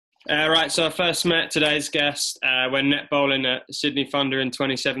Right, so I first met today's guest when net bowling at Sydney Thunder in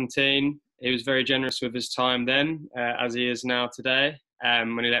 2017. He was very generous with his time then, as he is now today,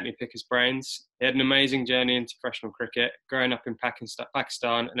 when he let me pick his brains. He had an amazing journey into professional cricket, growing up in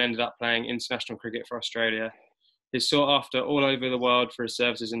Pakistan and ended up playing international cricket for Australia. He's sought after all over the world for his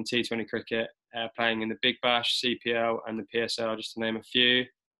services in T20 cricket, playing in the Big Bash, CPL, and the PSL, just to name a few.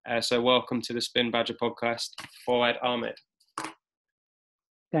 So, welcome to the Spin Badger podcast, Fawad Ahmed.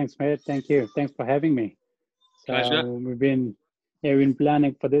 Thanks, mate. Thank you. Thanks for having me. Pleasure. We've been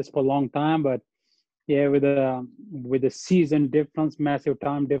planning for this for a long time, but with the season difference, massive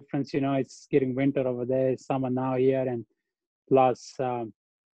time difference, it's getting winter over there, summer now here, and plus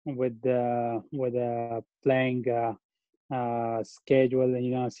with the playing schedule,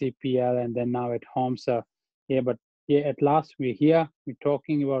 CPL, and then now at home. So but at last we're here. We're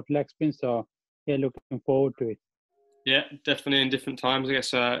talking about leg spin. So looking forward to it. Yeah, definitely in different times. I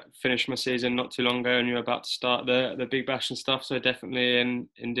guess I finished my season not too long ago, and you're about to start the Big Bash and stuff. So definitely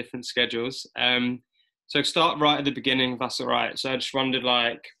in different schedules. So start right at the beginning, if that's all right. So I just wondered,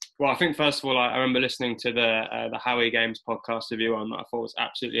 I think first of all, I remember listening to the Howie Games podcast of you on that I thought was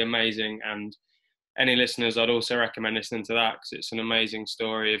absolutely amazing. And any listeners, I'd also recommend listening to that because it's an amazing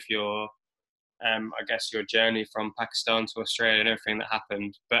story of your, I guess, your journey from Pakistan to Australia and everything that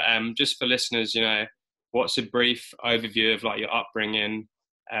happened. But just for listeners, what's a brief overview of your upbringing,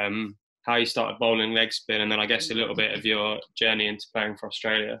 how you started bowling leg spin, and then I guess a little bit of your journey into playing for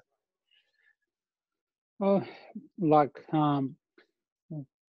Australia? Oh, like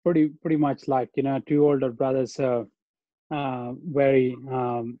pretty much two older brothers, very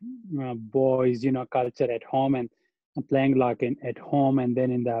boys, culture at home, and playing at home, and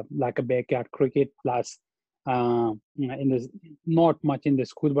then in the a backyard cricket, plus in the not much in the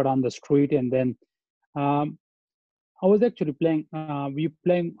school but on the street. And then um, I was actually playing. We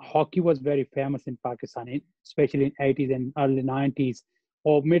playing hockey was very famous in Pakistan, especially in 80s and early 90s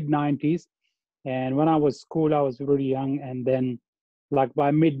or mid 90s. And when I was school, I was really young, and then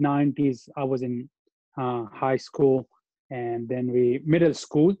by mid 90s, I was in high school, and then we middle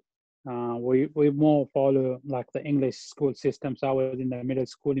school. We more follow the English school system. So I was in the middle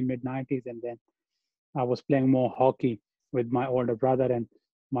school in mid 90s, and then I was playing more hockey with my older brother, and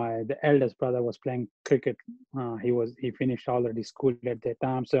the eldest brother was playing cricket. He finished already school at that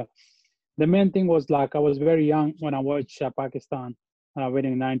time. So the main thing was I was very young when I watched Pakistan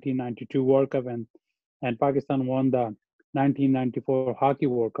winning 1992 World Cup, and Pakistan won the 1994 Hockey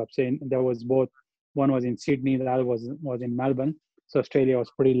World Cup. So there was both. One was in Sydney, the other was in Melbourne. So Australia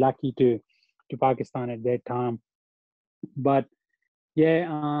was pretty lucky to Pakistan at that time. But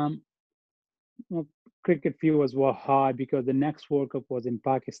yeah, cricket viewers were hard because the next World Cup was in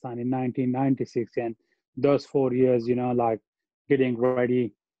Pakistan in 1996, and those 4 years, getting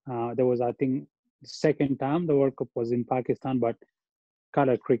ready. There was, I think, the second time the World Cup was in Pakistan, but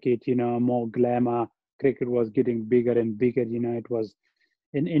color cricket, more glamour. Cricket was getting bigger and bigger. It was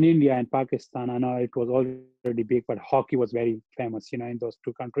in India and Pakistan. I know it was already big, but hockey was very famous, in those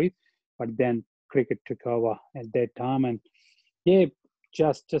two countries. But then cricket took over at that time, and yeah,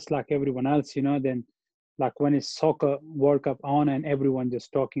 just like everyone else, then when it's soccer World Cup on and everyone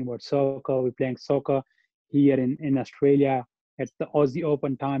just talking about soccer, we're playing soccer here in Australia at the Aussie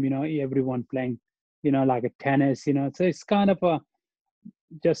Open time, everyone playing, a tennis, so it's kind of a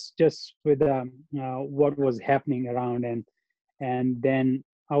just with what was happening around, and then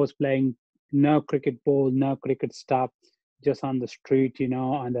I was playing no cricket ball, no cricket stuff, just on the street,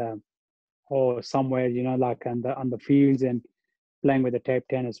 on the or somewhere, on the fields, and playing with a tape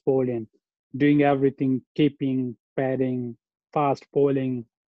tennis ball and doing everything, keeping, padding, fast bowling,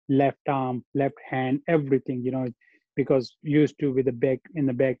 left arm, left hand, everything, because used to with the back in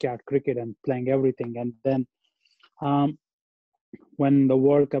the backyard cricket and playing everything. And then um, when the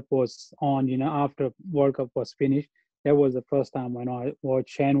World Cup was on, after World Cup was finished, that was the first time when I watched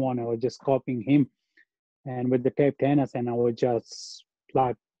Shane Warne. I was just copying him and with the tape tennis, and I was just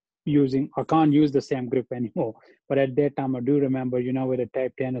I can't use the same grip anymore. But at that time, I do remember, with the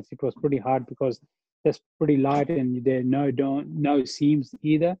tape tennis, it was pretty hard because it's pretty light and there no seams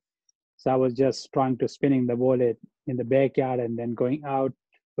either. So I was just trying to spinning the ball in the backyard and then going out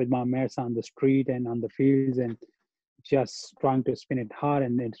with my mates on the street and on the fields and just trying to spin it hard,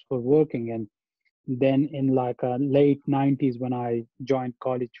 and it was working. And then in late 90s when I joined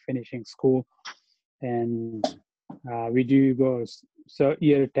college, finishing school, and we do go so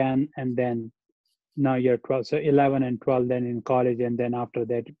year 10 and then now year 12, so 11 and 12 then in college, and then after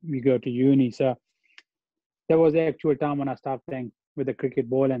that we go to uni. So there was the actual time when I started playing with the cricket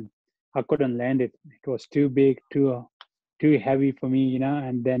ball, and I couldn't land it. It was too big, too heavy for me,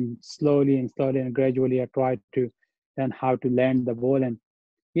 and then slowly and gradually I tried to learn how to land the ball. And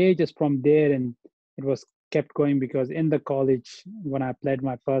yeah, just from there, and it was kept going because in the college, when I played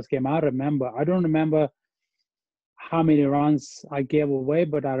my first game, I don't remember how many runs I gave away,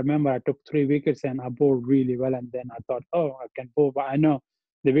 but I remember I took 3 wickets and I bowled really well. And then I thought, oh, I can bowl, but I know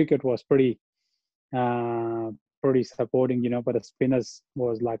the wicket was uh, pretty supporting, but the spinners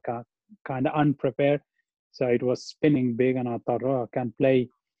was like a kind of unprepared. So it was spinning big, and I thought, oh, I can play.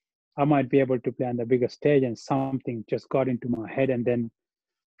 I might be able to play on the bigger stage, and something just got into my head. And then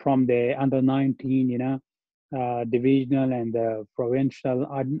from the under 19, divisional and the provincial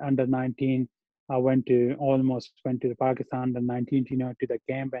under 19, I almost went to the Pakistan under 19, to the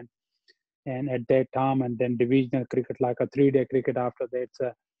camp, and at that time, and then divisional cricket, like a 3-day cricket after that.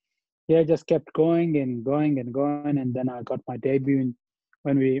 So yeah, just kept going and going and going, and then I got my debut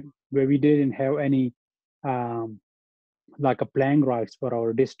when where we didn't have any um, like a playing rights for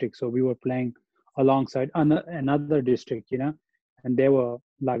our district, so we were playing alongside another district, and they were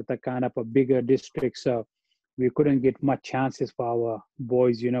like the kind of a bigger district, so we couldn't get much chances for our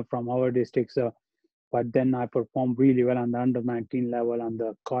boys, from our district. So, but then I performed really well on the under 19 level, on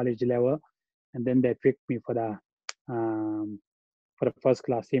the college level, and then they picked me um, for the first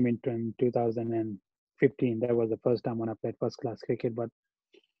class team in 2015. That was the first time when I played first class cricket. But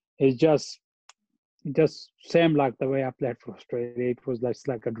it's just same like the way I played for Australia. It was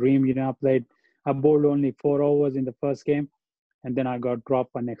like a dream, I bowled only 4 overs in the first game, and then I got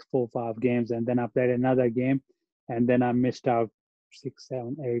dropped for next 4 5 games, and then I played another game, and then I missed out 6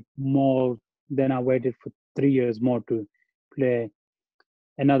 7 8 more. Then I waited for 3 years more to play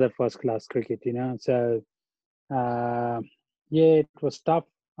another first class cricket, So uh, yeah, it was tough,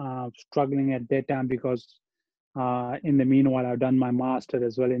 struggling at that time because in the meanwhile, I've done my master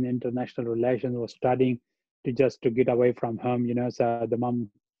as well in international relations, was studying to get away from home, So the mom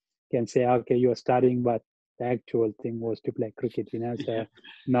can say, okay, you're studying, but the actual thing was to play cricket, So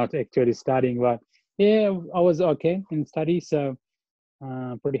not actually studying. But yeah, I was okay in studies. So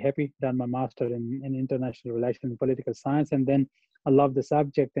pretty happy. Done my master in international relations and political science, and then I loved the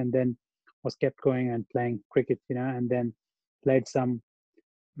subject, and then was kept going and playing cricket, and then played some.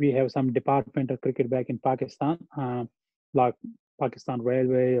 We have some departmental cricket back in Pakistan, like Pakistan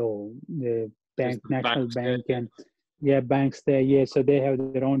Railway or the There's bank, the National banks there. Bank, and yeah, banks there. Yeah, so they have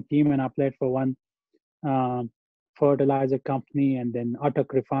their own team, and I played for one um, fertilizer company, and then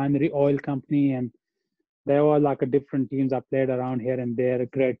Atak refinery oil company, and there were like a different teams I played around here and there.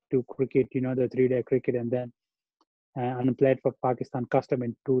 Grade two cricket, the 3-day cricket, and then and I played for Pakistan Custom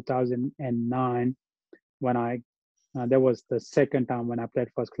in 2009 when that was the second time when I played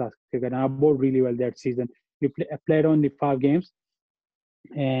first class cricket, and I bowled really well that season. I played only 5 games,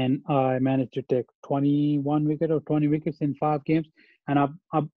 and I managed to take 21 wicket or 20 wickets in 5 games, and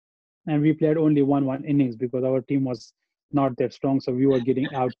and we played only one innings because our team was not that strong, so we were getting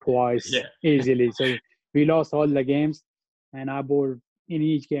out twice Yeah. easily. So we lost all the games, and I bowled in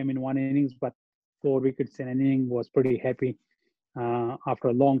each game in one innings, but 4 wickets in an inning was pretty happy. After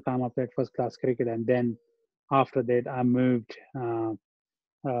a long time, I played first class cricket, and then after that, uh,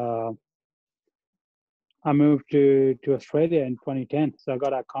 I moved to Australia in 2010. So I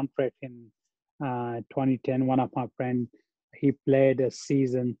got a contract in 2010. One of my friends, he played a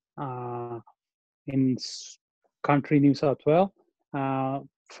season in country New South Wales, uh,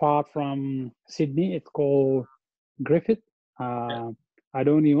 far from Sydney. It's called Griffith. Yeah. I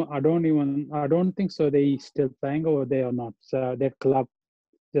don't think so. They still playing over there or not. So that club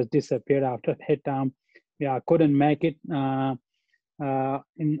just disappeared after that time. Yeah, I couldn't make it. In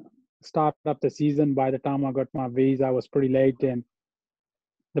start of the season, by the time I got my visa, I was pretty late, and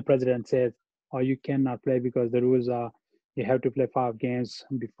the president said, "Oh, you cannot play because the rules are you have to play 5 games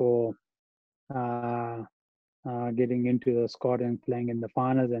before uh, getting into the squad and playing in the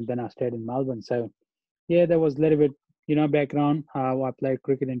finals." And then I stayed in Melbourne. So yeah, there was a little bit, background how I played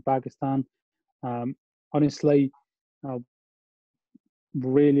cricket in Pakistan. Um, honestly, I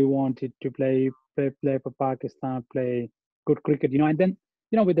really wanted to play for Pakistan, play good cricket, and then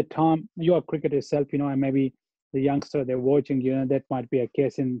with the time you are cricket yourself, and maybe the youngster they're watching, that might be a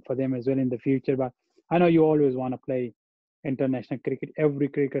case in for them as well in the future. But I know you always want to play international cricket. Every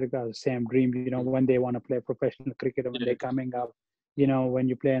cricketer got the same dream, when they want to play professional cricket when they're Yeah. coming up, when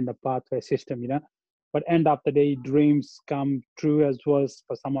you play in the pathway system, But end of the day, dreams come true as well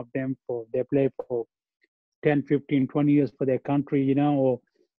for some of them. For they play for 10, 15, 20 years for their country, or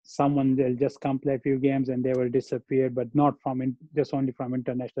someone they'll just come play a few games and they will disappear, but not just only from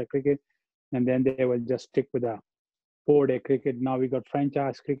international cricket. And then they will just stick with a 4-day cricket. Now we got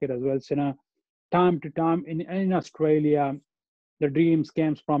franchise cricket as well. So, time to time in Australia, the dreams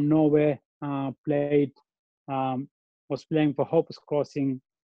came from nowhere. Played, um, was playing for Hoppers Crossing.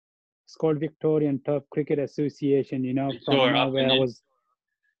 It's called Victorian Turf Cricket Association. You From tore it up, nowhere. and I you. was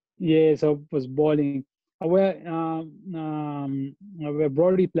yeah, so was bowling. Where where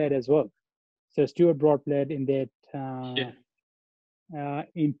Brody played as well. So Stuart Broad played in that Yeah.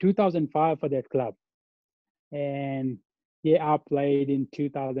 in 2005 for that club, and yeah, I played in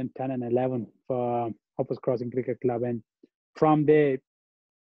 2010 and 11 for Hoppers Crossing Cricket Club, and from there,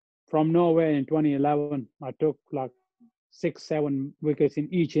 from nowhere in 2011, I took like 6, 7 wickets in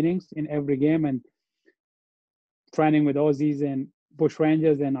each innings in every game, and training with Aussies and Bush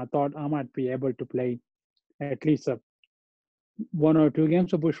Rangers, and I thought I might be able to play at least 1 or 2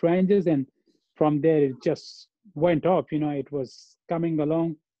 games of Bush Rangers, and from there it just went up. It was coming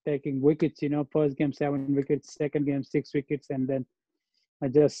along, taking wickets. First game 7 wickets, second game 6 wickets, and then I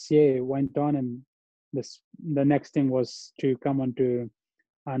just went on, and the next thing was to come on to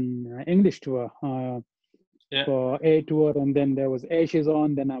an English tour Yeah. for A tour, and then there was Ashes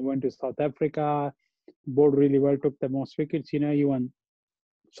on. Then I went to South Africa, bowled really well, took the most wickets. Even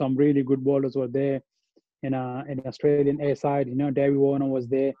some really good bowlers were there in Australian A side. Davy Warner was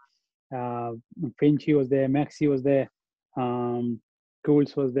there, uh, Finchy was there, Maxi was there,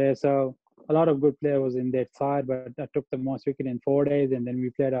 Cools was there. So a lot of good players was in that side. But I took the most wicket in 4 days, and then we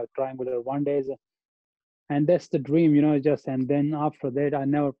played a triangular 1 days. And that's the dream, just. And then after that, I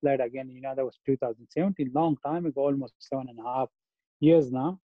never played again. That was 2017, long time ago, almost 7.5 years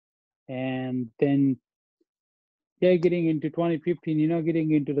now. And then getting into 2015,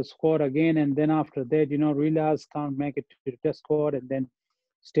 getting into the squad again. And then after that, realized can't make it to the test squad, and then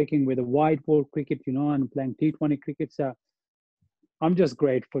sticking with the white ball cricket, and playing T20 cricket. So I'm just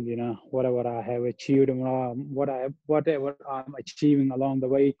grateful, whatever I have achieved, and whatever I'm achieving along the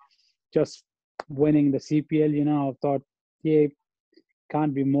way. Just winning the CPL, I thought, yeah,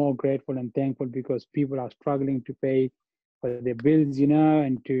 can't be more grateful and thankful, because people are struggling to pay for their bills,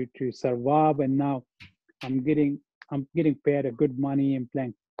 and to survive. And now I'm getting I'm getting paid a good money and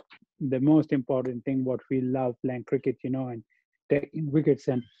playing the most important thing, what we love, playing cricket, and taking wickets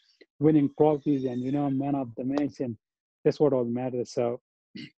and winning trophies, and man of the match, and that's what all matters. So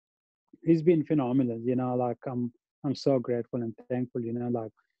he's been phenomenal, like I'm so grateful and thankful,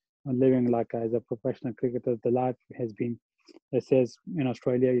 like I'm living like as a professional cricketer. The life has been, it says in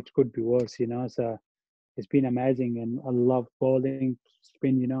Australia, it could be worse, so it's been amazing, and I love bowling. It's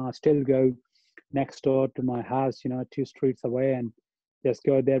been, I still go next door to my house, 2 streets away, and just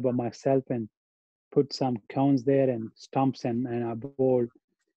go there by myself and put some cones there and stumps, and I bowl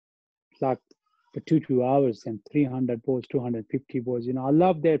like for 2 hours and 300 balls, 250 balls. I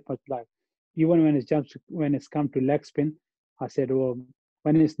love that, but like even when it's come to leg spin, I said, well,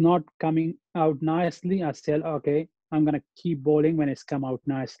 when it's not coming out nicely, I said, okay, I'm gonna keep bowling when it's come out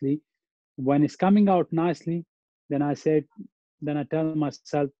nicely. When it's coming out nicely, then I tell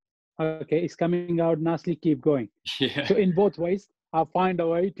myself, okay, it's coming out nicely, keep going. So Yeah. in both ways, I find a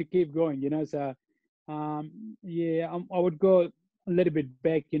way to keep going. So I would go a little bit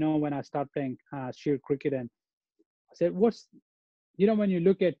back, when I start playing sheer cricket, and I said, when you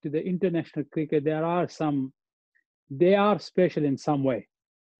look at the international cricket, they are special in some way,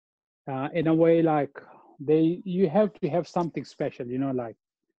 in a way like you have to have something special, like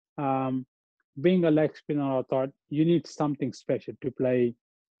um, being a leg spinner. I thought you need something special to play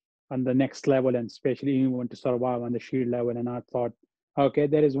on the next level, and especially even to survive on the shield level. And I thought, okay,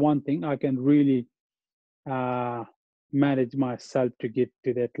 there is one thing I can really uh, manage myself to get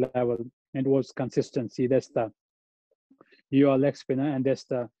to that level, and it was consistency. You are leg spinner, and that's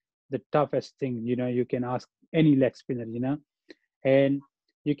the toughest thing you can ask any leg spinner, and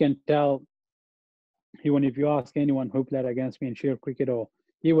you can tell, even if you ask anyone who played against me in sheer cricket, or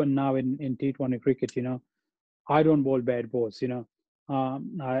even now in T20 cricket, I don't bowl bad balls.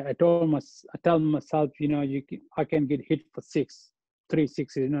 I tell myself, I can get hit for 3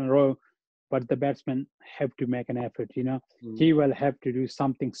 6s in a row, but the batsman have to make an effort. Mm. He will have to do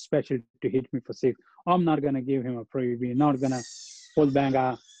something special to hit me for 6. I'm not gonna give him a freebie. Not gonna full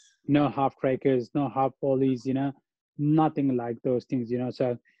banger, no half strikers, no half volleys. Nothing like those things.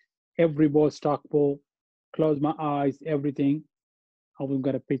 So every ball, stock ball, close my eyes, everything. I was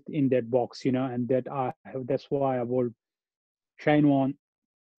gonna put in that box. And that's why I will Shane Warne,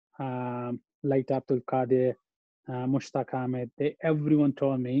 Light Abdul Qadir, Mushtaq Ahmed, everyone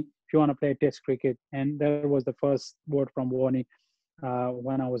told me, if you want to play Test cricket, and that was the first word from Warney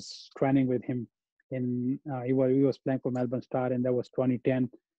when I was training with him. He was playing for Melbourne Star, and that was 2010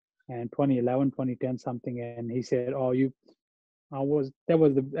 and 2011, 2010 something. And he said, "Oh, that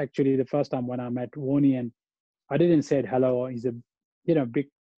was actually the first time when I met Woni, and I didn't say hello. He's a, big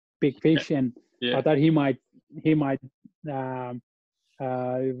Yeah. fish, and I Yeah. thought he might, um,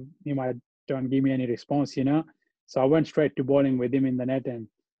 uh, he might don't give me any response, So I went straight to bowling with him in the net, and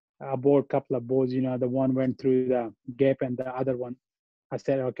I bowled a couple of balls. The one went through the gap, and the other one, I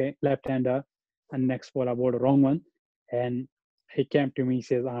said, okay, left-hander, and next ball I bowled a wrong one, and he came to me, he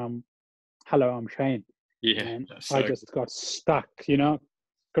says, hello, I'm Shane. Yeah. And That's I so just got stuck, couldn't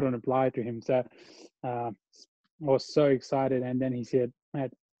reply to him. So I was so excited. And then he said,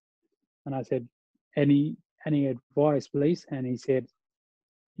 Matt, and I said, any advice, please? And he said,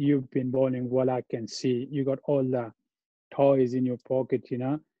 you've been bowling well, I can see. You got all the toys in your pocket.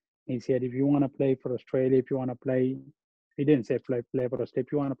 He said, if you want to play for Australia, if you want to play, he didn't say play for Australia,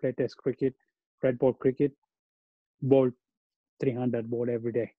 if you want to play test cricket, red ball cricket, bowl 300 ball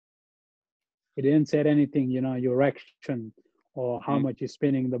every day. He didn't say anything, your action or how mm, much you're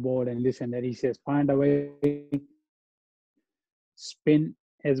spinning the ball and this and that. He says, find a way, spin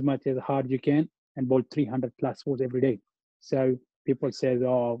as much as hard you can and bowl 300 plus balls every day. So people say,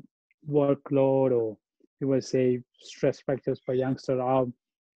 oh, workload, or people say stress factors for youngsters.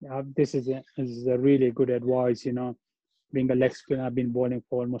 This is a really good advice, being a leg spinner. I've been bowling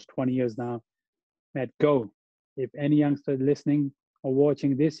for almost 20 years now. Matt, go. If any youngster listening or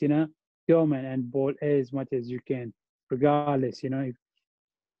watching this, go, man, and bowl as much as you can, regardless. If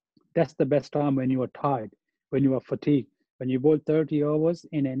that's the best time when you are tired, when you are fatigued. When you bowl 30 overs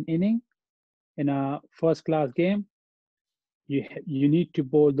in an inning in a first class game, you need to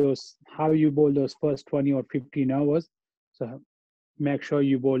bowl those, how you bowl those first 20 or 15 hours. So make sure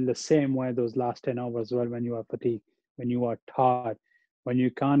you bowl the same way those last 10 hours as well, when you are fatigued, when you are tired, when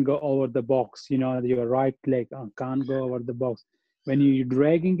you can't go over the box, your right leg can't go over the box. When you're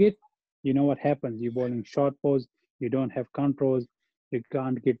dragging it, you know what happens. You're bowling short balls, you don't have controls, you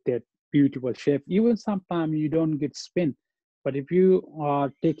can't get that beautiful shape. Even sometimes you don't get spin. But if you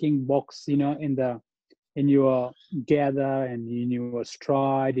are taking box, in your gather and in your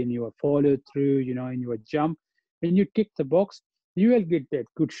stride, in your follow through, in your jump, when you tick the box, you will get that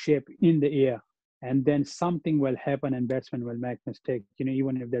good shape in the air. And then something will happen and batsman will make mistake,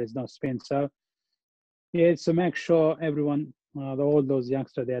 even if there is no spin. So yeah, so make sure everyone, all those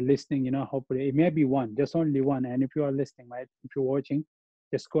youngsters, they are listening, hopefully it may be one, just only one. And if you are listening, right, if you're watching,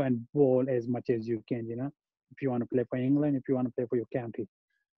 just go and bowl as much as you can, if you want to play for England, if you want to play for your county.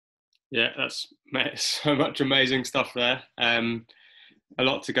 yeah, that's mate, so much amazing stuff there. A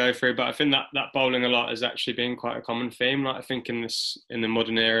lot to go through, but I think that bowling a lot has actually been quite a common theme. Like I think in the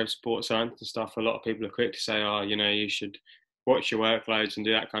modern era of sports science and stuff, a lot of people are quick to say, "Oh, you should watch your workloads and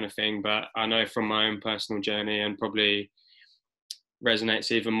do that kind of thing." But I know from my own personal journey, and probably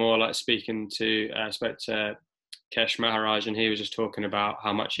resonates even more, like I spoke to Kesh Maharaj, and he was just talking about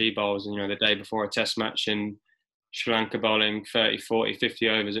how much he bowls, and the day before a test match in Sri Lanka, bowling 30, 40, 50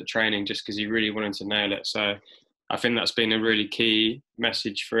 overs at training just because he really wanted to nail it. So I think that's been a really key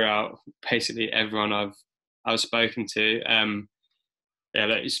message throughout basically everyone I've spoken to. Yeah,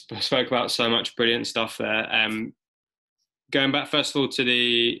 that you spoke about so much brilliant stuff there. Going back first of all to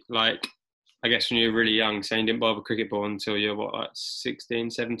the, like, I guess when you were really young, saying you didn't bowl a cricket ball until you're what, like 16,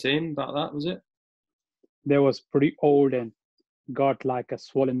 17, about that, was it? There was pretty old and got like a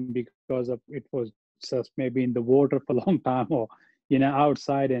swollen because of it was just maybe in the water for a long time, or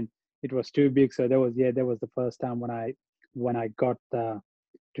outside, and it was too big. So that was the first time when I got to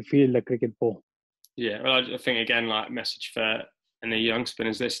feel the cricket ball. Yeah, well, I think again, like message for any young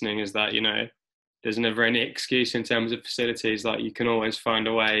spinners listening is that there's never any excuse in terms of facilities. Like you can always find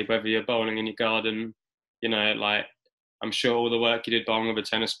a way, whether you're bowling in your garden, like I'm sure all the work you did bowling with a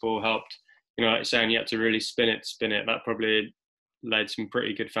tennis ball helped. Like you're saying, you had to really spin it. That probably laid some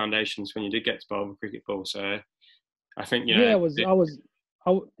pretty good foundations when you did get to bowl with a cricket ball. So I think Yeah,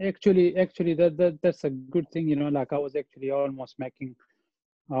 actually that's a good thing. Like I was actually almost making.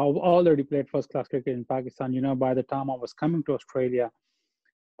 I already played first class cricket in Pakistan. By the time I was coming to Australia,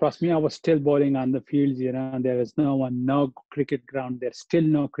 trust me, I was still bowling on the fields. And there is no cricket ground. There's still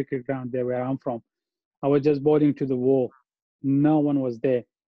no cricket ground there where I'm from. I was just bowling to the wall. No one was there.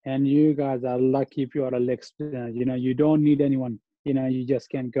 And you guys are lucky if you are a leg spinner. You don't need anyone. You just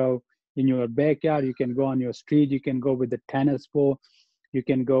can go in your backyard. You can go on your street. You can go with the tennis ball. You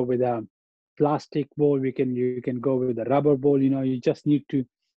can go with a plastic ball. You can go with a rubber ball. You just need to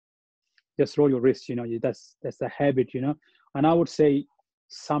just roll your wrist. That's the habit. And I would say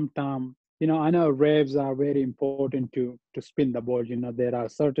sometime, I know revs are very important to spin the ball. There are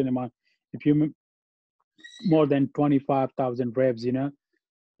certain amount. If you more than 25,000 revs,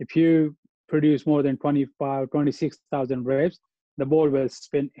 if you produce more than 25, 26,000 revs, the ball will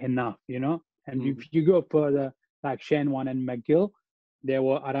spin enough, And if you go further, like Shane Warne and McGill, they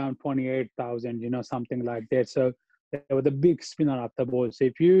were around 28,000, something like that. So they were the big spinner of the ball. So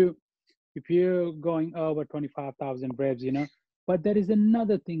if you're going over 25,000 revs, but there is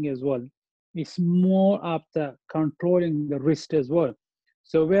another thing as well. It's more after controlling the wrist as well.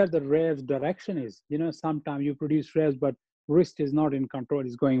 So where the revs direction is, sometimes you produce revs, but wrist is not in control.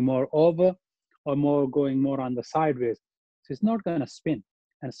 It's going more over or going more on the sideways. So it's not going to spin.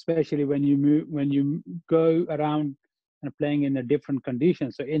 And especially when you go around and playing in a different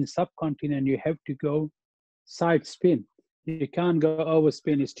condition. So in subcontinent, you have to go side spin. You can't go over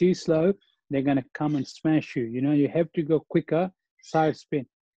spin. It's too slow. They're going to come and smash you. You have to go quicker, side spin.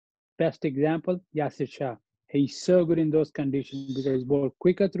 Best example, Yasir Shah. He's so good in those conditions because he's ball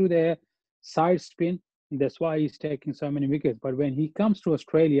quicker through the air, side spin. And that's why he's taking so many wickets. But when he comes to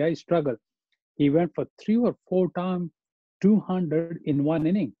Australia, he struggled. He went for 3 or 4 times 200 in one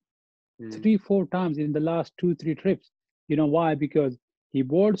inning. 3-4 times in the last 2-3 trips. You know why? Because he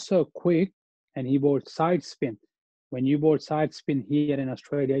bowled so quick and he bowled side spin. When you bowl side spin here in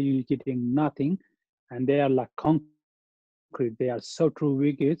Australia, you're getting nothing, and they are like concrete. They are so true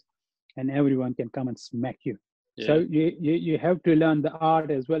wickets, and everyone can come and smack you. Yeah. So you have to learn the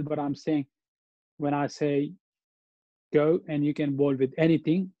art as well. But I'm saying, when I say go and you can bowl with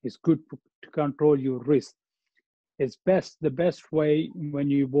anything, it's good to control your wrist. It's the best way when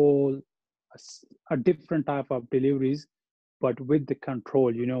you bowl a different type of deliveries, but with the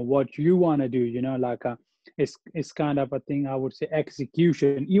control, what you want to do, like it's kind of a thing, I would say,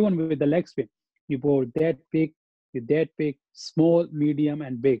 execution. Even with the leg spin, you bowl that big, small, medium,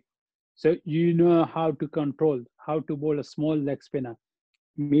 and big. So you know how to control, how to bowl a small leg spinner,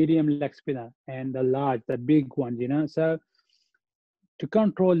 medium leg spinner, and the big one, So to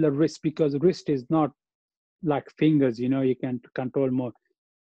control the wrist, because wrist is not like fingers, you can control more.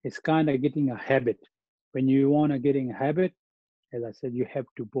 It's kind of getting a habit. When you want to get in a habit, as I said, you have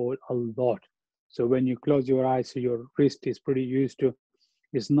to bowl a lot. So when you close your eyes, so your wrist is pretty used to,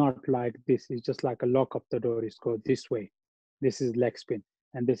 it's not like this. It's just like a lock of the door. It's go this way. This is leg spin.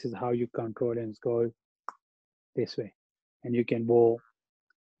 And this is how you control, and it's go this way. And you can bowl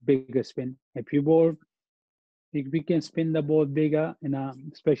bigger spin. If you bowl, we can spin the ball bigger,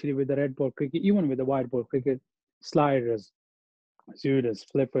 especially with the red ball cricket, even with the white ball cricket, sliders, shooters,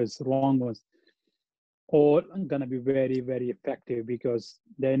 flippers, wrong ones, all gonna be very, very effective because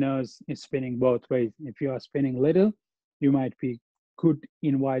they know it's spinning both ways. If you are spinning little, you might be good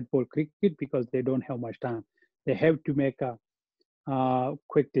in white ball cricket because they don't have much time. They have to make a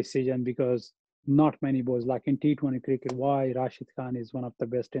quick decision because not many balls, like in T20 cricket, why Rashid Khan is one of the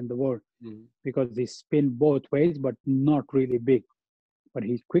best in the world, because he spin both ways, but not really big. But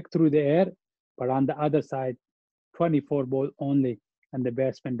he's quick through the air, but on the other side, 24 ball only, and the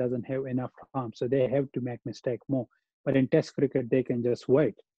batsman doesn't have enough arm, so they have to make mistake more. But in Test cricket, they can just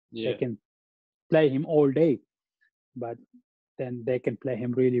wait. They can play him all day, but then they can play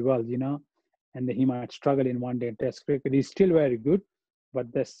him really well, and he might struggle in one day in Test cricket. He's still very good,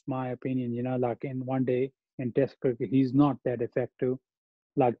 but that's my opinion, like in one day in Test cricket, he's not that effective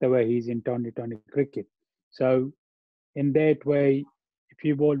like the way he's in 2020 cricket. So in that way, if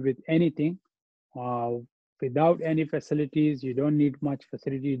you bowl with anything, without any facilities, you don't need much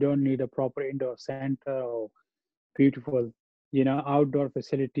facility, you don't need a proper indoor center or beautiful, outdoor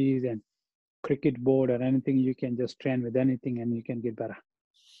facilities and cricket board or anything. You can just train with anything and you can get better.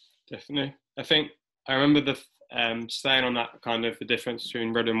 Definitely. I think I remember staying on that kind of the difference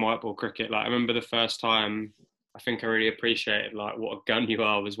between red and white ball cricket. Like I remember the first time I think I really appreciated like what a gun you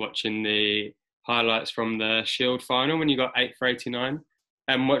are was watching the highlights from the Shield final when you got 8 for 89.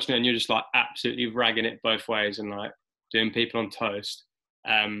 And watching it, and you're just like absolutely ragging it both ways and like doing people on toast.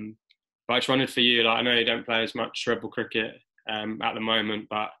 But I just wondered for you, like I know you don't play as much red ball cricket at the moment,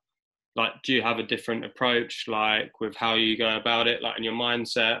 but like do you have a different approach, like with how you go about it, like in your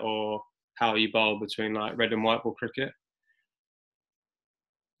mindset, or how you bowl between like red and white ball cricket?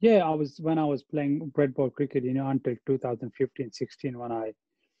 Yeah, when I was playing red ball cricket, until 2015-16, when I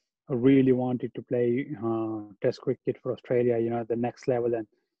really wanted to play Test cricket for Australia, the next level. And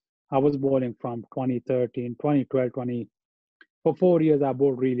I was bowling from 2013, 2012, for 4 years. I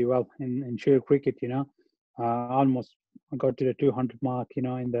bowled really well in Shield cricket. Almost got to the 200 mark.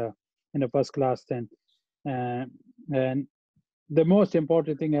 In the first class. And the most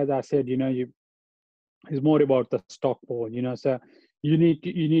important thing, as I said, is more about the stock ball. So you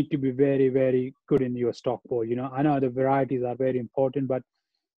need to be very, very good in your stock ball. I know the varieties are very important, but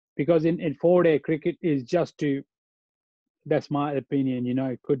because in 4-day cricket is just to, that's my opinion,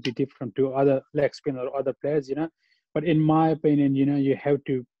 it could be different to other leg spin or other players, But in my opinion, you have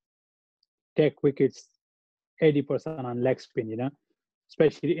to take wickets 80% on leg spin,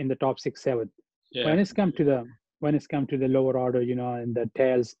 especially in the top 6, 7. Yeah. When it's come to the lower order, in the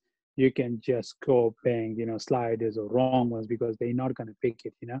tails, you can just go bang, sliders or wrong ones because they're not going to pick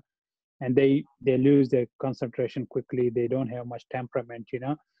it, and they lose their concentration quickly. They don't have much temperament,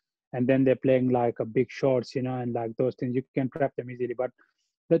 and then they're playing like a big shots, and like those things, you can trap them easily. But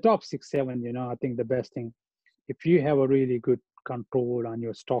the top 6, 7, I think the best thing, if you have a really good control on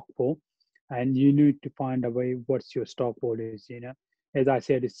your stock ball, and you need to find a way what's your stock ball is, as I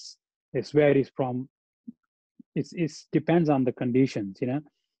said, it's varies from, it's depends on the conditions,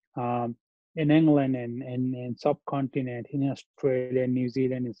 in England and in subcontinent, in Australia, New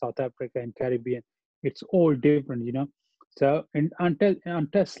Zealand, in South Africa, and Caribbean, it's all different, So on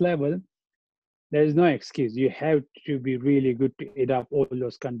test level, there is no excuse. You have to be really good to adapt all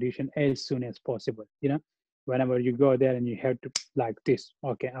those conditions as soon as possible. Whenever you go there and you have to like this,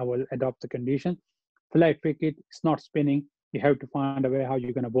 okay, I will adopt the condition. Flat wicket, it's not spinning. You have to find a way how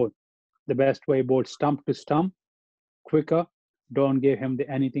you're gonna bowl. The best way, bowl stump to stump, quicker. Don't give him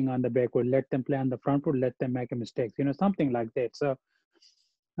anything on the backward. Let them play on the front foot. Let them make a mistake. Something like that. So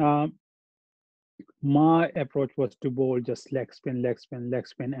um, my approach was to bowl just leg spin, leg spin, leg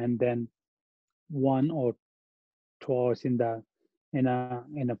spin, and then one or twice in a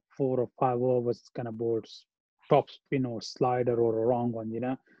 4 or 5 overs kind of balls, top spin or slider or a wrong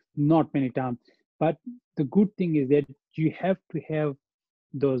one, not many times. But the good thing is that you have to have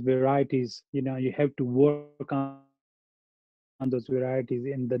those varieties, you have to work on those varieties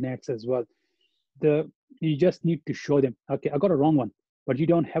in the nets as well. You just need to show them, okay, I got a wrong one, but you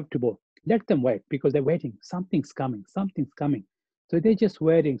don't have to bowl. Let them wait because they're waiting. Something's coming. So they're just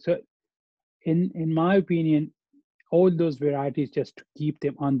waiting. So in my opinion, all those varieties just to keep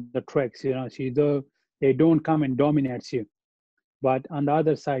them on the tracks, so they don't come and dominate you. But on the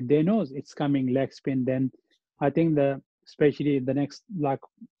other side, they know it's coming leg spin. Then I think especially the next like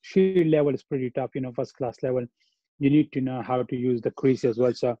sheer level is pretty tough, first class level. You need to know how to use the crease as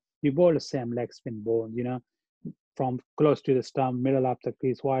well. So you bowl the same leg spin ball, from close to the stump, middle of the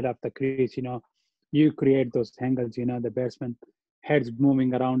crease, wide of the crease, you create those angles, the batsman heads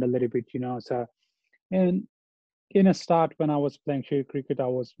moving around a little bit, So and in a start when I was playing share cricket,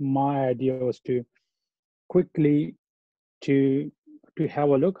 my idea was to quickly to to have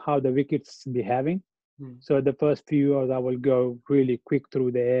a look how the wickets behaving. So the first few hours I will go really quick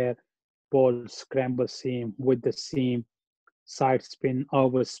through the air, ball scramble seam with the seam, side spin,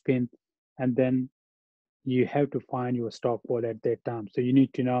 over spin, and then you have to find your stock ball at that time. So you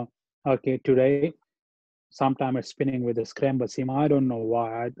need to know, okay, today sometime it's spinning with a scramble seam. I don't know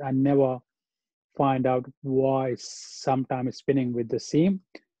why. I never find out why sometimes it's spinning with the seam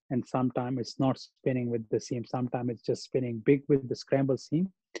and sometimes it's not spinning with the seam. Sometimes it's just spinning big with the scramble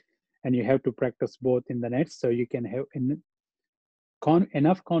seam. And you have to practice both in the nets so you can have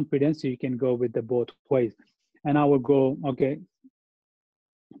enough confidence so you can go with the both ways. And I will go, okay,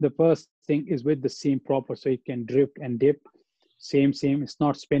 the first thing is with the seam proper so it can drift and dip. Same seam, it's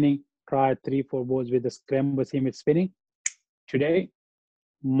not spinning. Try 3, 4 balls with the scramble seam, it's spinning. Today,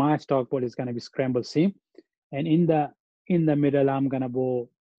 my stock ball is going to be scramble seam, and in the middle I'm going to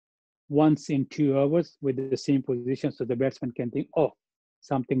bowl once in 2 hours with the same position so the batsman can think, oh,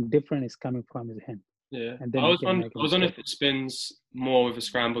 something different is coming from his hand. Yeah, And then I he was can on. make a I was on mistake. if it spins more with a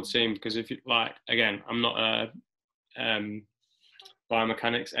scrambled seam because if you like, again, I'm not a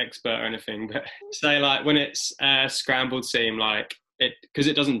biomechanics expert or anything, but say like when it's scrambled seam, like it because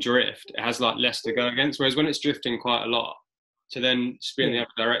it doesn't drift, it has like less to go against. Whereas when it's drifting quite a lot, to then spin the Yeah,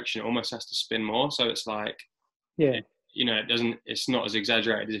 other direction, it almost has to spin more. So it's like, yeah, it doesn't. It's not as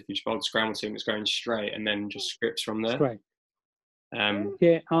exaggerated as if you just hold the scrambled seam. It's going straight and then just scripts from there. straight.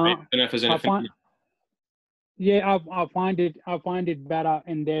 Yeah, I don't know if there's I anything. find yeah, I find it better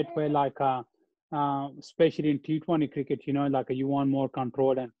in that way, like especially in T20 cricket, like you want more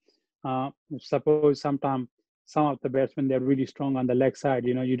control and suppose sometimes some of the batsmen they're really strong on the leg side,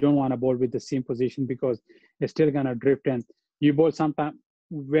 you don't want to bowl with the same position because it's still gonna drift and you bowl sometimes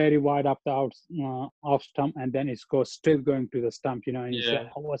very wide up the off stump and then it goes still going to the stump, and you say, Yeah,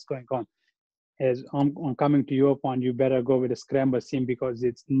 oh, what's going on? As I'm coming to your point, you better go with a scramble seam because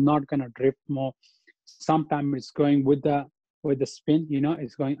it's not gonna drift more. Sometimes it's going with the spin,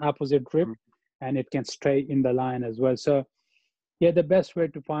 it's going opposite drift, and it can stay in the line as well. So yeah, the best way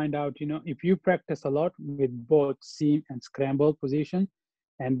to find out, if you practice a lot with both seam and scramble position,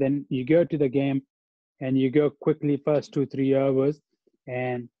 and then you go to the game and you go quickly first 2, 3 hours,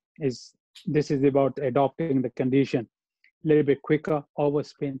 and is this is about adopting the condition. little bit quicker,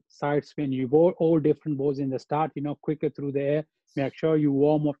 overspin, side spin. You bowl all different balls in the start, quicker through the air. Make sure you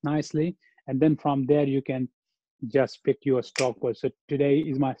warm up nicely. And then from there, you can just pick your stock ball. So today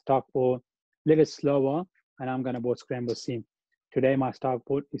is my stock ball, a little slower, and I'm going to bowl scramble seam. Today, my stock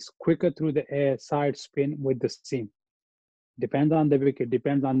ball is quicker through the air, side spin with the seam. Depends on the wicket,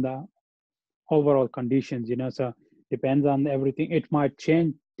 depends on the overall conditions, so depends on everything. It might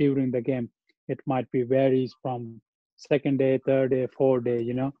change during the game. It might be varies from second day, third day, fourth day,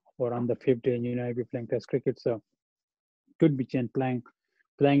 or on the fifth day, if you're playing test cricket. So could be changed.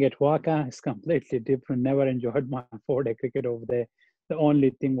 Playing at Waka is completely different. Never enjoyed my 4 day cricket over there. The only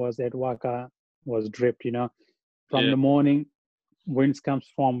thing was at Waka was drift, from Yeah, the morning, winds comes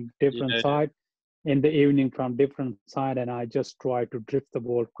from different yeah, side, in the evening from different side, and I just try to drift the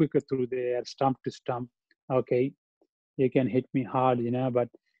ball quicker through the air, stump to stump. Okay, you can hit me hard, but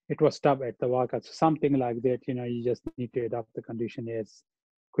it was tough at the Waka. So something like that, you just need to adapt the condition as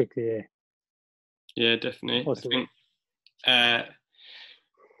quickly as yeah, definitely. I possible. think uh,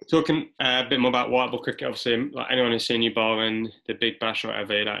 talking a bit more about white ball cricket. Obviously, like anyone who's seen you bowl in the Big Bash or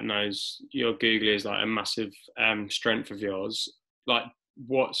whatever, like knows your googly is like a massive strength of yours. Like,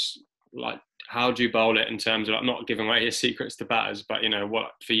 what's like? How do you bowl it in terms of like not giving away your secrets to batters, but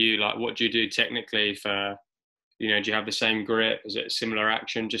what for you? Like, what do you do technically for? Do you have the same grip? Is it a similar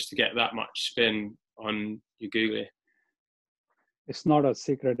action just to get that much spin on your googly? It's not a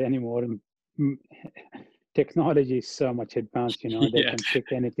secret anymore. Technology is so much advanced, they Yeah, can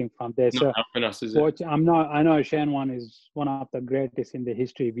pick anything from there. not So helping us, is it? watch, I know Shanwan is one of the greatest in the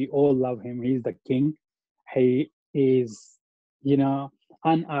history. We all love him. He's the king. He is,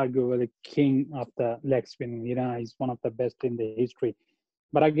 unarguably king of the leg spin. He's one of the best in the history.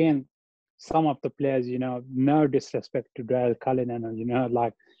 But again, some of the players, no disrespect to Darrell Cullinan,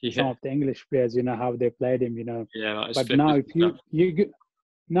 like some Yeah, of the English players, how they played him, yeah, like his But now flippers if and stuff.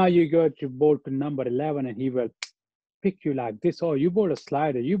 now you go to bowl to number 11 and he will pick you like this. Oh, you bowled a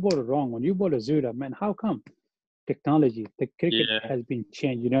slider, you bowled a wrong one, you bowled a zooter. Man, how come? Technology, the cricket Yeah, has been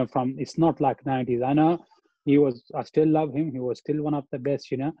changed, from it's not like 90s. I know I still love him. He was still one of the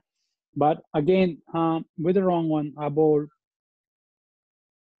best, But again, with the wrong one, I bowled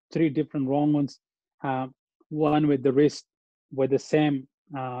 3 different wrong ones. Uh, One with the wrist with the same,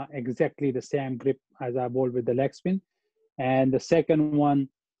 exactly the same grip as I bowled with the leg spin. And the second one,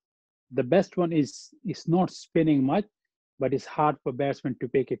 the best one is not spinning much, but it's hard for batsmen to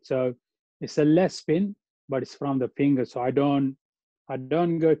pick it. So it's a less spin, but it's from the finger. So I don't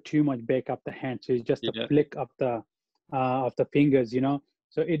go too much back up the hand. So it's just a yeah, flick of the fingers,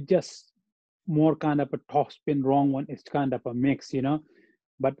 So it just more kind of a top spin, wrong one. It's kind of a mix,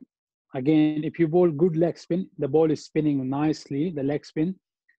 But again, if you bowl good leg spin, the ball is spinning nicely. The leg spin,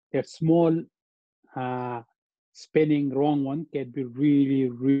 that small uh, spinning wrong one can be really,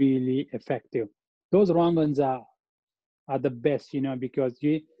 really effective. Those wrong ones are the best, because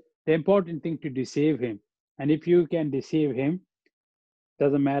the important thing to deceive him. And if you can deceive him,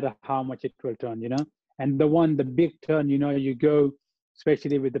 doesn't matter how much it will turn. And the big turn, you go,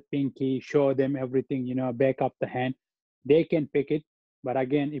 especially with the pinky, show them everything, back up the hand. They can pick it. But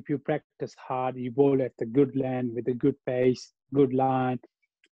again, if you practice hard, you bowl at the good land with a good pace, good line,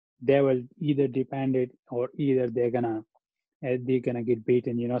 they will either depend it or either they're gonna get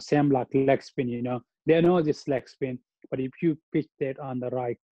beaten. Same like leg spin. They know this leg spin, but if you pitch that on the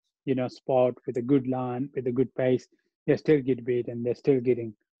right, spot with a good line, with a good pace, they still get beaten. They're still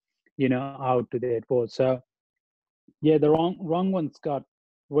getting out to that ball. So yeah, the wrong one's got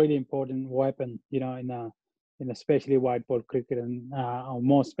really important weapon. In especially white ball cricket and or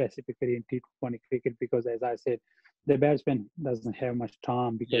more specifically in T20 cricket, because as I said, the batsman doesn't have much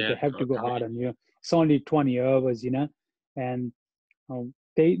time because yeah. they have to Got go to hard carry. on you. It's only 20 overs, and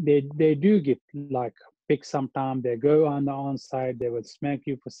they do get like pick sometime. They go on the onside, they will smack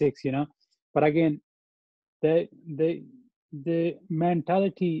you for six. But again, the the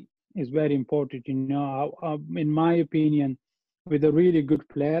mentality is very important. In my opinion, with a really good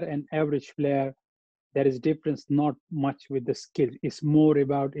player and average player, there is difference not much with the skill. It's more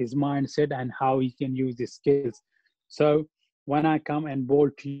about his mindset and how he can use his skills. So when I come and bowl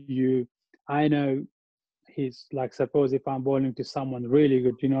to you, I know he's like, suppose if I'm bowling to someone really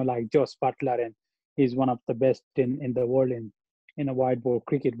good, like Josh Butler, and he's one of the best in the world in a white ball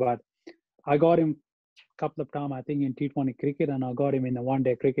cricket. But I got him a couple of times, I think, in T20 cricket, and I got him in the 1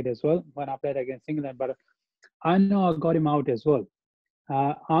 day cricket as well when I played against England. But I know I got him out as well.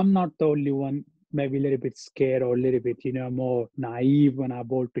 I'm not the only one, maybe a little bit scared or a little bit, more naive when I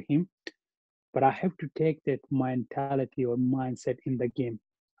bowl to him. But I have to take that mentality or mindset in the game.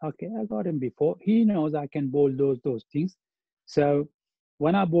 Okay, I got him before. He knows I can bowl those things. So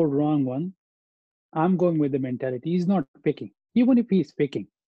when I bowl wrong one, I'm going with the mentality he's not picking. Even if he's picking,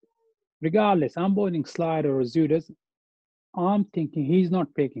 regardless, I'm bowling slider or Zudas, I'm thinking he's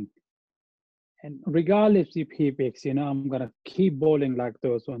not picking. And regardless if he picks, I'm gonna keep bowling like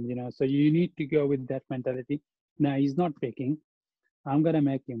those ones. So you need to go with that mentality. Now he's not picking. I'm gonna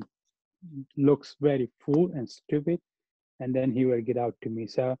make him looks very fool and stupid, and then he will get out to me.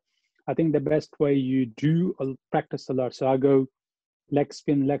 So I think the best way you do practice a lot. So I go leg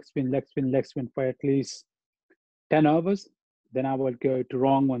spin, leg spin, leg spin, leg spin for at least 10 overs. Then I will go to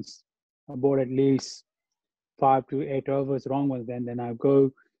wrong ones about at least 5 to 8 overs, wrong ones. Then I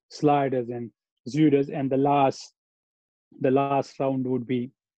go sliders and Zudas, and the last round would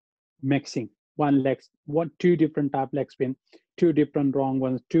be mixing two different type leg spin, two different wrong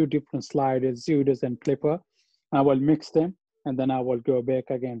ones, two different sliders, Zudas and clipper. I will mix them, and then I will go back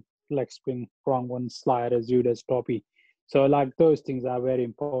again, leg spin, wrong one, sliders, Zudas, toppy. So like those things are very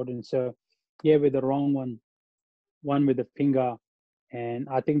important. So yeah, with the wrong one with the finger, and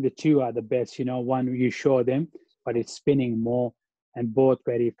I think the two are the best. One you show them, but it's spinning more, and both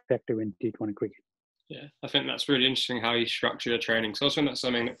very effective in T20 cricket. Yeah, I think that's really interesting how you structure your training. So I think that's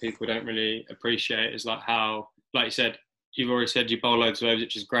something that people don't really appreciate is like how, like you said, you've already said you bowl loads of overs,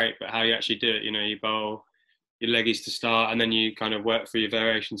 which is great, but how you actually do it, you bowl your leggies to start and then you kind of work through your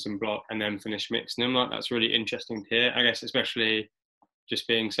variations and block and then finish mixing them. Like that's really interesting to hear. I guess especially just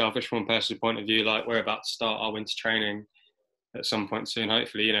being selfish from one person's point of view, like we're about to start our winter training at some point soon,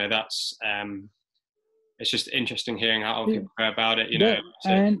 hopefully, that's it's just interesting hearing how other people go about it,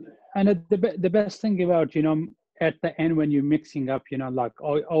 So. And the best thing about, at the end when you're mixing up, like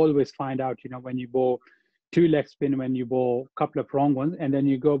I always find out, when you bowl two leg spin, when you bowl a couple of wrong ones, and then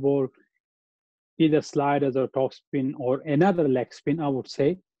you go bowl either sliders or top spin or another leg spin, I would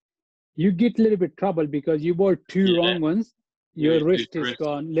say, you get a little bit trouble because you bowl two wrong ones, your wrist is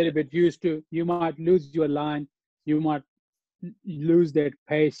gone, a little bit used to, you might lose your line, you might lose that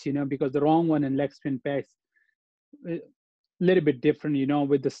pace, because the wrong one and leg spin pace a little bit different,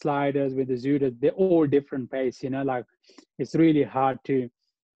 with the sliders, with the Zudas, they're all different pace, like it's really hard to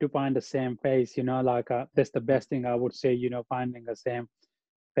find the same pace, like that's the best thing I would say, finding the same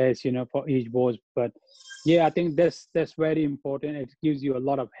pace, for each balls. But yeah, I think that's very important. It gives you a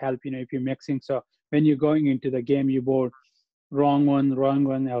lot of help, if you're mixing. So when you're going into the game, you bowl wrong one,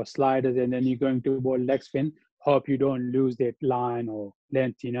 or sliders, and then you're going to bowl leg spin. Hope you don't lose that line or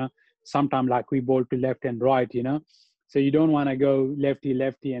length, Sometimes like we bowl to left and right, So you don't want to go lefty,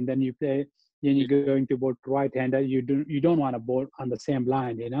 and then then you're going to bowl right-hander. You don't want to bowl on the same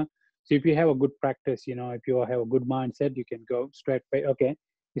line, So if you have a good practice, if you have a good mindset, you can go straight away. Okay,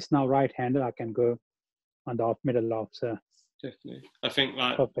 it's now right-hander. I can go on the off middle off. So definitely, I think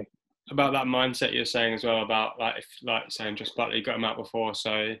like perfect. About that mindset you're saying as well about like if like saying just Butler, you got him out before,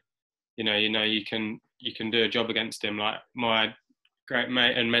 so you can do a job against him. Like my great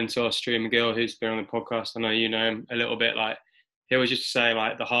mate and mentor Stu McGill, who's been on the podcast, I know you know him a little bit. Like he always used to say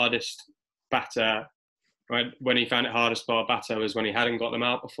like the hardest batter when he found it hardest for a batter was when he hadn't got them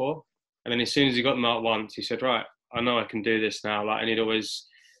out before, and then as soon as he got them out once, he said, right, I know I can do this now. Like, and he'd always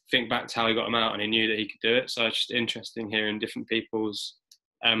think back to how he got them out, and he knew that he could do it. So it's just interesting hearing different people's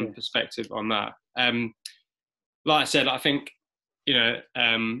perspective on that. Like I said, I think we're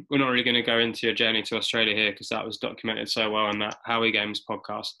not really going to go into your journey to Australia here because that was documented so well in that Howie Games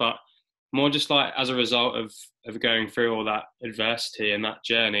podcast, but more just like as a result of going through all that adversity and that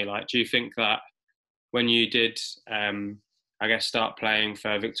journey, like do you think that when you did I guess start playing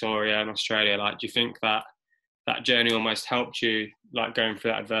for Victoria and Australia, like do you think that journey almost helped you like going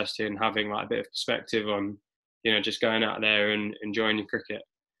through that adversity and having like a bit of perspective on just going out there and enjoying your cricket?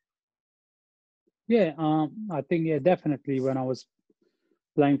 Yeah, I think definitely when I was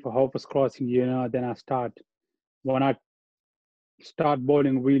playing for Hoppers Crossing, then when I start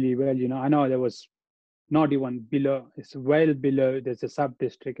bowling really well, I know there was not even below, it's well below, there's a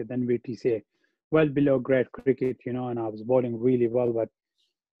sub-district and then VTC, well below grade cricket, and I was bowling really well.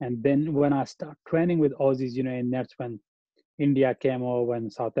 And then when I start training with Aussies, and that's when India came over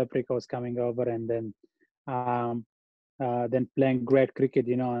and South Africa was coming over, and then playing great cricket,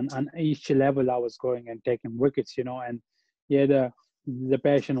 and on each level I was going and taking wickets, and yeah, the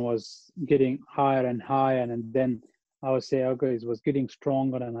passion was getting higher and higher, and then I would say, okay, it was getting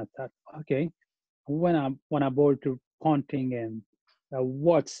stronger, and I thought, okay, when I bowled to Ponting and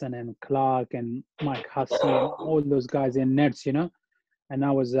Watson and Clark and Mike Hussey and all those guys in nets, and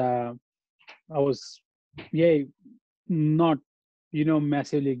I was yeah, not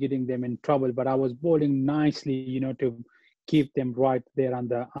massively getting them in trouble, but I was bowling nicely, to keep them right there on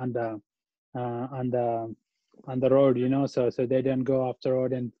the on the road, so they didn't go off the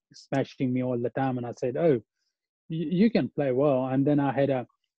road and smashing me all the time. And I said, oh, you can play well. And then I had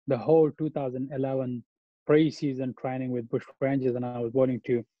the whole 2011 pre-season training with Bush Rangers, and I was bowling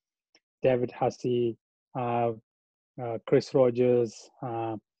to David Hussey, uh, Chris Rogers,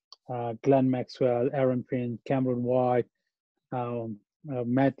 Glenn Maxwell, Aaron Finch, Cameron White, um,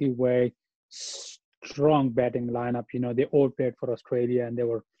 Matthew Wade. Strong batting lineup. They all played for Australia, and they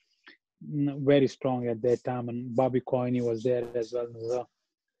were very strong at that time. And Bobby Coyne was there as well. So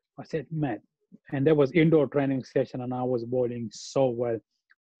I said, man, and there was indoor training session, and I was bowling so well,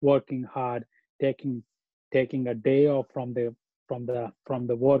 working hard, taking a day off from the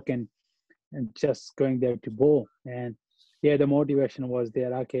work, and just going there to bowl. And yeah, the motivation was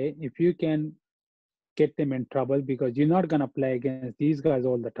there. Okay, if you can get them in trouble, because you're not gonna play against these guys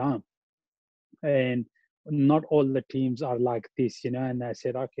all the time, and not all the teams are like this. And I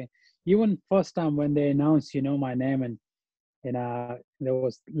said, okay, even first time when they announced, my name, and there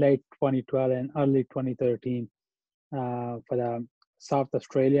was late 2012 and early 2013 for the South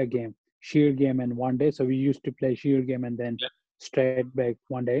Australia game, sheer game and one day. So we used to play sheer game and then straight back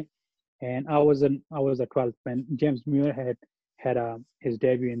one day. And I was a 12th when James Muir had his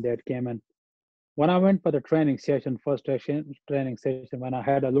debut in that game. And when I went for the first training session, when I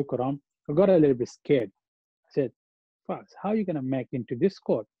had a look around, I got a little bit scared. I said, "Fuck, how are you gonna make into this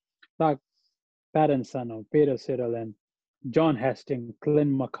squad?" Like Pattinson or Peter Cyril and John Hastings,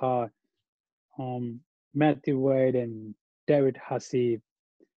 Clint McCarr, Matthew Wade, and David Hussey,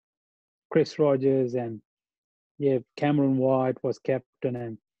 Chris Rogers, and yeah, Cameron White was captain,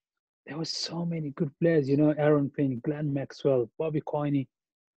 and there was so many good players. Aaron Finch, Glenn Maxwell, Bobby Coyne.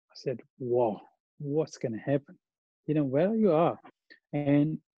 I said, "Wow, what's gonna happen?" Where you are.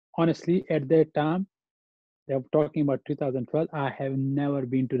 And honestly, at that time, they were talking about 2012. I have never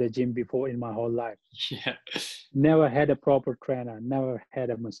been to the gym before in my whole life. Yeah. Never had a proper trainer. Never had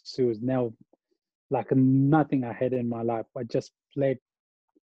a masseuse. Never, like nothing I had in my life. I just played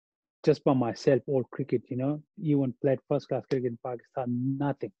just by myself all cricket. Even played first class cricket in Pakistan.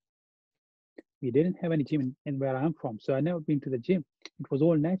 Nothing. We didn't have any gym in where I'm from, so I never been to the gym. It was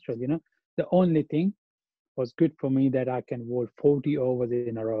all natural. The only thing was good for me that I can bowl 40 overs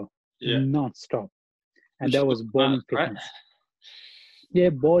in a row, non-stop. And that was bowling fitness. Right? Yeah,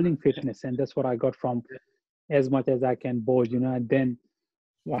 bowling fitness. And that's what I got from as much as I can bowl, And then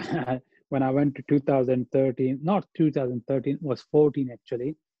when I went to 2013, not 2013, it was 14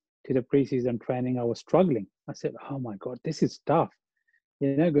 actually, to the preseason training, I was struggling. I said, oh my God, this is tough.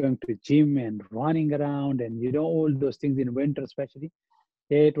 Going to gym and running around and, all those things in winter especially.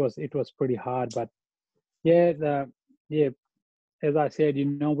 Yeah, it was pretty hard. But yeah, as I said,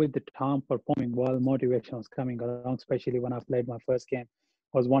 with the time performing well, motivation was coming along, especially when I played my first game.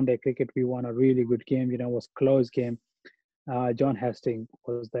 It was one day cricket. We won a really good game, it was close game. John Hastings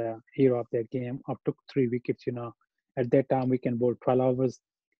was the hero of that game. I took 3 wickets, At that time, we can bowl 12 overs.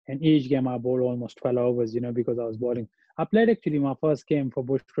 And each game I bowled almost 12 overs, because I was bowling. I played actually my first game for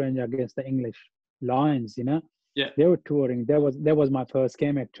Bush Ranger against the English Lions, Yeah. They were touring. That was my first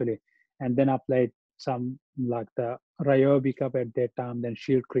game actually. And then I played some like the Ryobi Cup at that time, then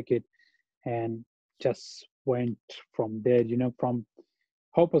Shield Cricket, and just went from there, from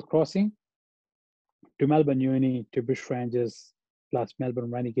Hoppers Crossing to Melbourne Uni to Bush Rangers plus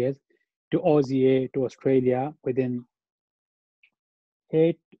Melbourne Renegades to Aussie A to Australia within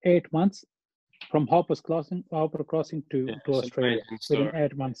eight months. From Hopper Crossing to Australia within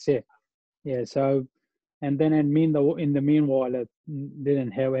 8 months. Yeah. So, and then in the meanwhile,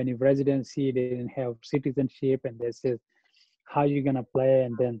 didn't have any residency, didn't have citizenship, and they said, "How you gonna play?"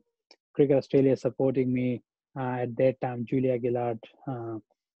 And then Cricket Australia supporting me at that time. Julia Gillard,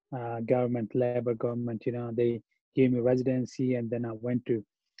 Labor government, they gave me residency, and then I went to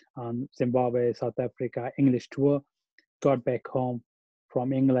Zimbabwe, South Africa, English tour. Got back home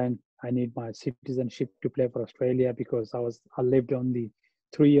from England. I need my citizenship to play for Australia because I lived only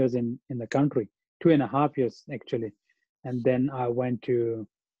 3 years in the country, 2.5 years actually, and then I went to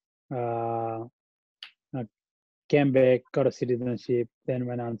came back, got a citizenship, then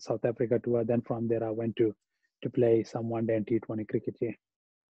went on South Africa tour. Then from there, I went to play some one-day and T20 cricket here.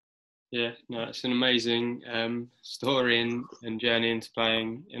 Yeah, no, it's an amazing story and journey into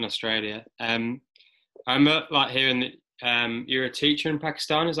playing in Australia. I'm like hearing that you're a teacher in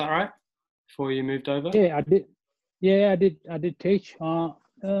Pakistan. Is that right? Before you moved over? Yeah, I did. Yeah, I did teach.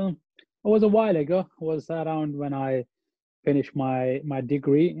 It was a while ago. It was around when I finished my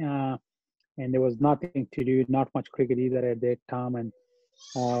degree, and there was nothing to do, not much cricket either at that time. And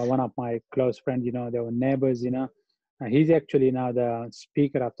one of my close friends, they were neighbors. He's actually now the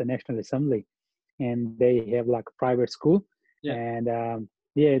Speaker of the National Assembly and they have like a private school. Yeah. And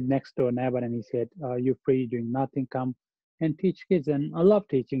yeah, next door neighbor, and he said, "You free, doing nothing, come and teach kids." And I love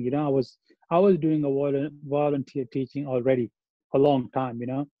teaching. I was doing a volunteer teaching already a long time.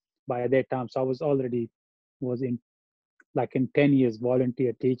 By that time, so I was in like in 10 years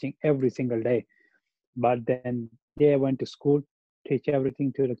volunteer teaching every single day. But then, yeah, I went to school, teach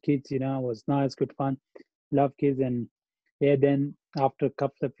everything to the kids. It was nice, good fun, love kids. And yeah, then after a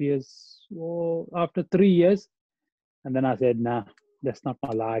couple of years, after 3 years, and then I said, nah, that's not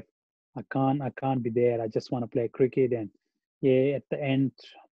my life. I can't be there. I just want to play cricket. And yeah, at the end,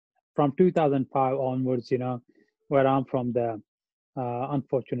 from 2005 onwards, where I'm from,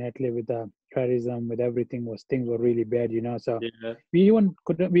 unfortunately, with the terrorism, with everything, was things were really bad. So Yeah.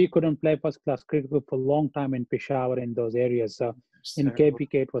 we couldn't play first class cricket for a long time in Peshawar, in those areas. So It's in terrible.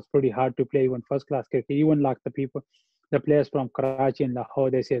 KPK, it was pretty hard to play even first class cricket. Even like the players from Karachi and Lahore,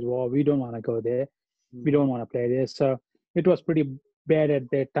 they said, "Well, we don't want to go there. We don't want to play there." So it was pretty bad at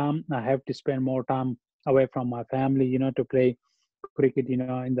that time. I have to spend more time away from my family, to play cricket,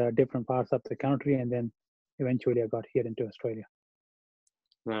 in the different parts of the country. And then eventually I got here into Australia.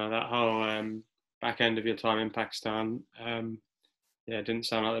 No, that whole back end of your time in Pakistan, yeah, it didn't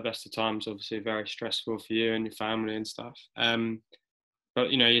sound like the best of times. Obviously, very stressful for you and your family and stuff.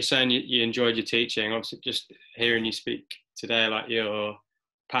 But you're saying you enjoyed your teaching. Obviously, just hearing you speak today, like your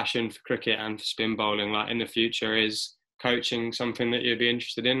passion for cricket and for spin bowling, like in the future, is coaching something that you'd be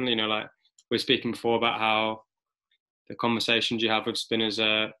interested in? Like we were speaking before about how the conversations you have with spinners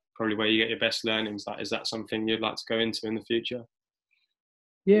are probably where you get your best learnings. Like, is that something you'd like to go into in the future?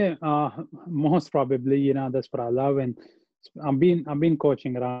 Yeah, most probably, that's what I love. And I've been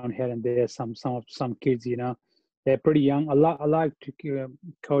coaching around here and there. Some kids, they're pretty young. I like to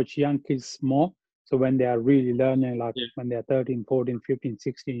coach young kids more. So when they are really learning, like Yeah, when they're 13, 14, 15,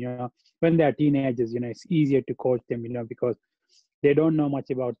 16, when they're teenagers, it's easier to coach them, because they don't know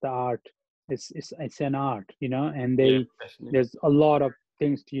much about the art. It's an art, and yeah, they definitely. there's a lot of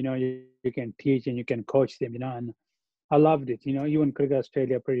things, you can teach and you can coach them, and I loved it. Even Cricket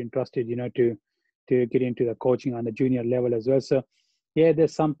Australia pretty interested, to get into the coaching on the junior level as well. So yeah,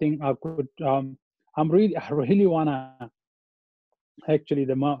 there's something I could. I really wanna actually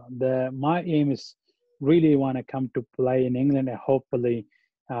my aim is really wanna come to play in England, and hopefully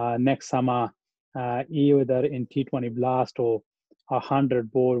next summer, either in T20 Blast or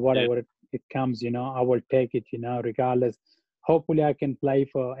 100 ball, Yeah, whatever it comes. I will take it. Regardless. Hopefully, I can play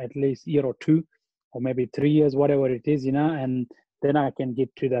for at least year or two, or maybe 3 years, whatever it is. And then I can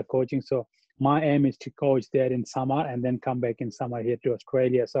get to the coaching. So my aim is to coach there in summer and then come back in summer here to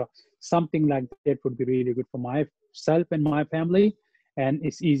Australia. So something like that would be really good for myself and my family. And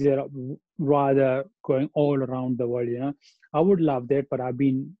it's easier rather going all around the world. I would love that, but I've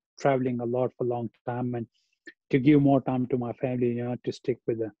been traveling a lot for a long time, and to give more time to my family, to stick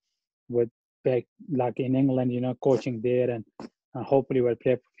with back like in England, coaching there. And hopefully we'll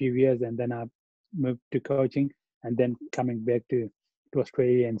play for a few years, and then I move to coaching, and then coming back to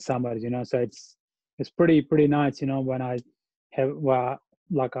Australia in summers. So it's pretty nice. When I have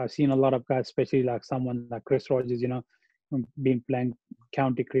like I've seen a lot of guys, especially like someone like Chris Rogers, been playing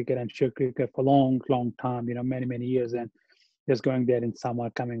county cricket and shield cricket for a long time. Many years, and just going there in summer,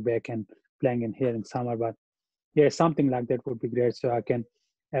 coming back and playing in here in summer. But yeah, something like that would be great. So I can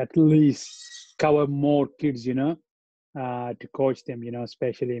at least cover more kids, to coach them,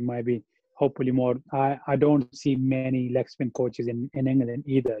 especially maybe hopefully more. I don't see many leg spin coaches in England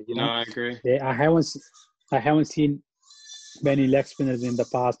either, no, I agree. I haven't seen many leg spinners in the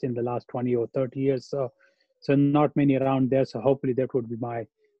past, in the last 20 or 30 years. So not many around there. So hopefully that would be my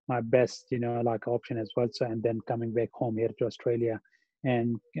best, like option as well. So, and then coming back home here to Australia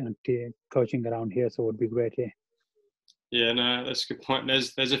and coaching around here. So it would be great. Yeah. Yeah, no, that's a good point.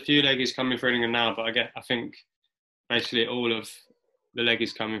 There's a few leggies coming through England now, but I think basically all of the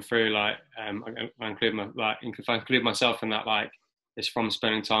leggies coming through, like I include if I include myself in that, like it's from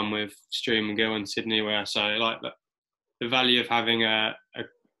spending time with Stu McGill in Sydney, where so like the value of having a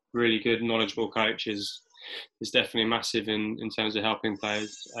really good, knowledgeable coach is definitely massive in terms of helping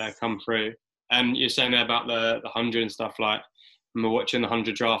players come through. And you're saying there about the 100 and stuff, like we were watching the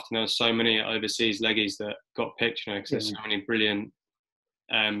 100 draft, and there were so many overseas leggies that got picked, because there's so many brilliant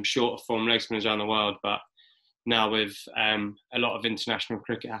short form leg spinners around the world. But now with a lot of international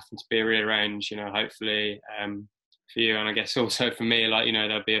cricket having to be rearranged, hopefully for you, and I guess also for me, like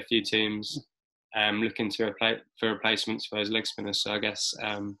there'll be a few teams looking to for replacements for those leg spinners. So I guess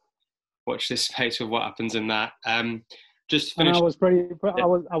watch this space with what happens in that. Just to And finish. Yeah,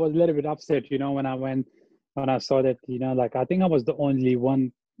 I was a little bit upset, when I saw that, like I think I was the only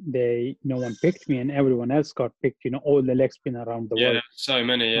one no one picked me, and everyone else got picked. All the leg spin around the Yeah, world. so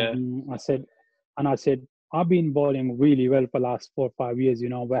many. Yeah, I said, I've been bowling really well for last 4 or 5 years.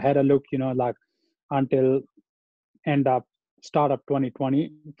 We had a look, like until end up start of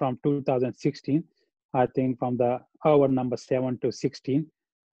 2020 from 2016. I think from the over number 7 to 16.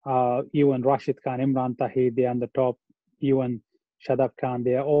 Even Rashid Khan, Imran Tahir, they're on the top. Even Shadab Khan,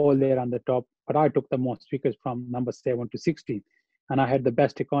 they're all there on the top. But I took the most wickets from number 7 to 16. And I had the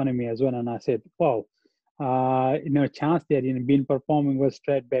best economy as well. And I said, wow, chance there, been performing well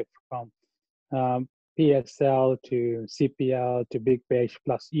straight back from PSL to CPL to Big Bash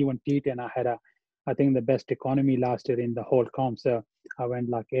plus even T10. I think the best economy last year in the whole comp. So I went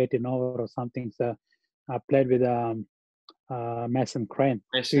like 18 over or something. So I played with Mason Crane.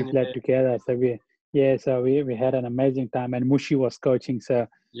 We Mason, played yeah. together. So we had an amazing time, and Mushi was coaching. So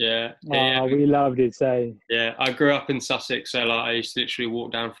Yeah, we loved it. So yeah, I grew up in Sussex, so like I used to literally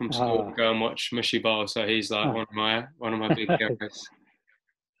walk down from school and uh, go and watch Mushy Bowl. So he's like one of my big heroes.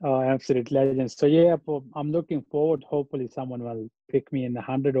 oh, absolute legend. So yeah, I'm looking forward. Hopefully, someone will pick me in the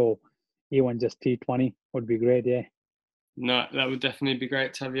 100 or even just T20 would be great. Yeah. No, that would definitely be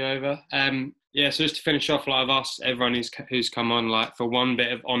great to have you over. Yeah, so just to finish off, like I've asked everyone who's come on, like for one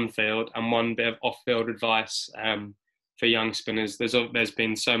bit of on-field and one bit of off-field advice for young spinners. There's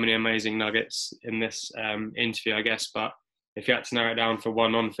been so many amazing nuggets in this interview, I guess. But if you had to narrow it down for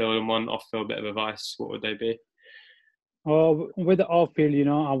one on-field and one off-field bit of advice, what would they be? Oh, with the off field,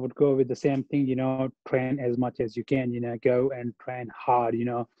 I would go with the same thing, train as much as you can, go and train hard,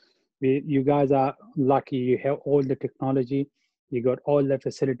 you guys are lucky. You have all the technology, you got all the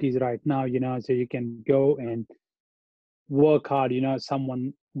facilities right now, so you can go and work hard.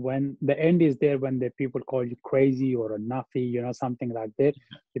 Someone, when the end is there, when the people call you crazy or a nuffy, something like that.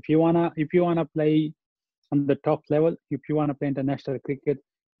 If you wanna play on the top level, if you wanna play international cricket,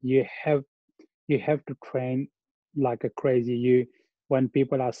 you have to train like a crazy. When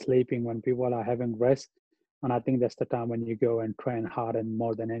people are sleeping, when people are having rest, and I think that's the time when you go and train hard and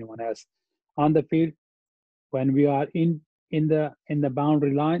more than anyone else. On the field, when we are in the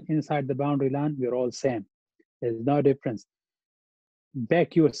boundary line, inside the boundary line, we're all same. There's no difference.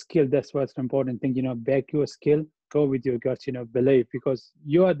 Back your skill. That's what's the important thing. Back your skill. Go with your guts. Believe, because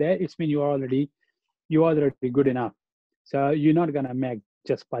you are there. It's mean you are already good enough. So you're not gonna make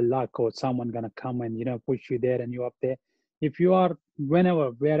just by luck or someone gonna come and push you there and you up there. If you are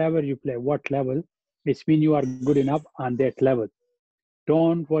wherever you play, what level, it's mean you are good enough on that level.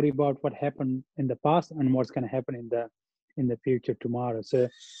 Don't worry about what happened in the past and what's gonna happen in the future tomorrow. So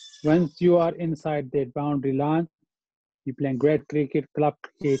once you are inside that boundary line, you're playing great cricket, club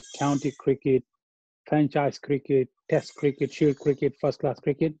cricket, county cricket, franchise cricket, test cricket, shield cricket, first class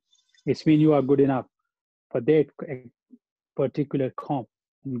cricket. It's mean you are good enough for that particular comp,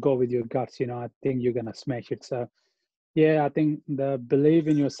 and go with your guts. I think you're gonna smash it. So yeah, I think the believe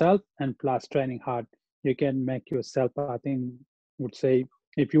in yourself and plus training hard, you can make yourself. I think would say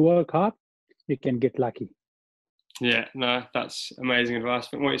if you work hard, you can get lucky. Yeah, no, that's amazing advice.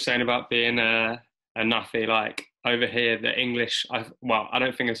 But what you're saying about being a nuffy, like over here, the English, I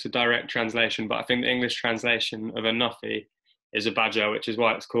don't think it's a direct translation, but I think the English translation of a nuffy is a badger, which is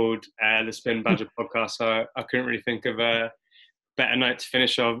why it's called the Spin Badger Podcast. So I couldn't really think of a better note to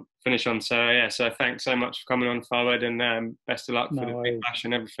finish on. So yeah, so thanks so much for coming on, Fawad, and best of luck for the No Big worries. Bash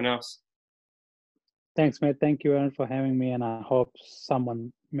and everything else. Thanks, mate. Thank you, Aaron, for having me, and I hope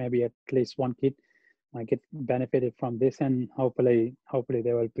someone, maybe at least one kid, might get benefited from this, and hopefully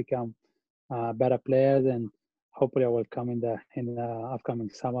they will become better players, and hopefully I will come in the upcoming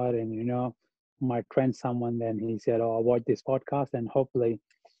summer, and might train someone. Then he said, "Oh, watch this podcast," and hopefully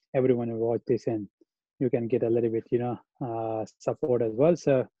everyone will watch this, and you can get a little bit, support as well.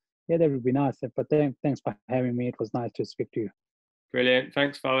 So yeah, that would be nice. But thanks for having me. It was nice to speak to you. Brilliant.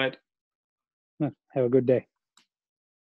 Thanks, Fawad. Have a good day.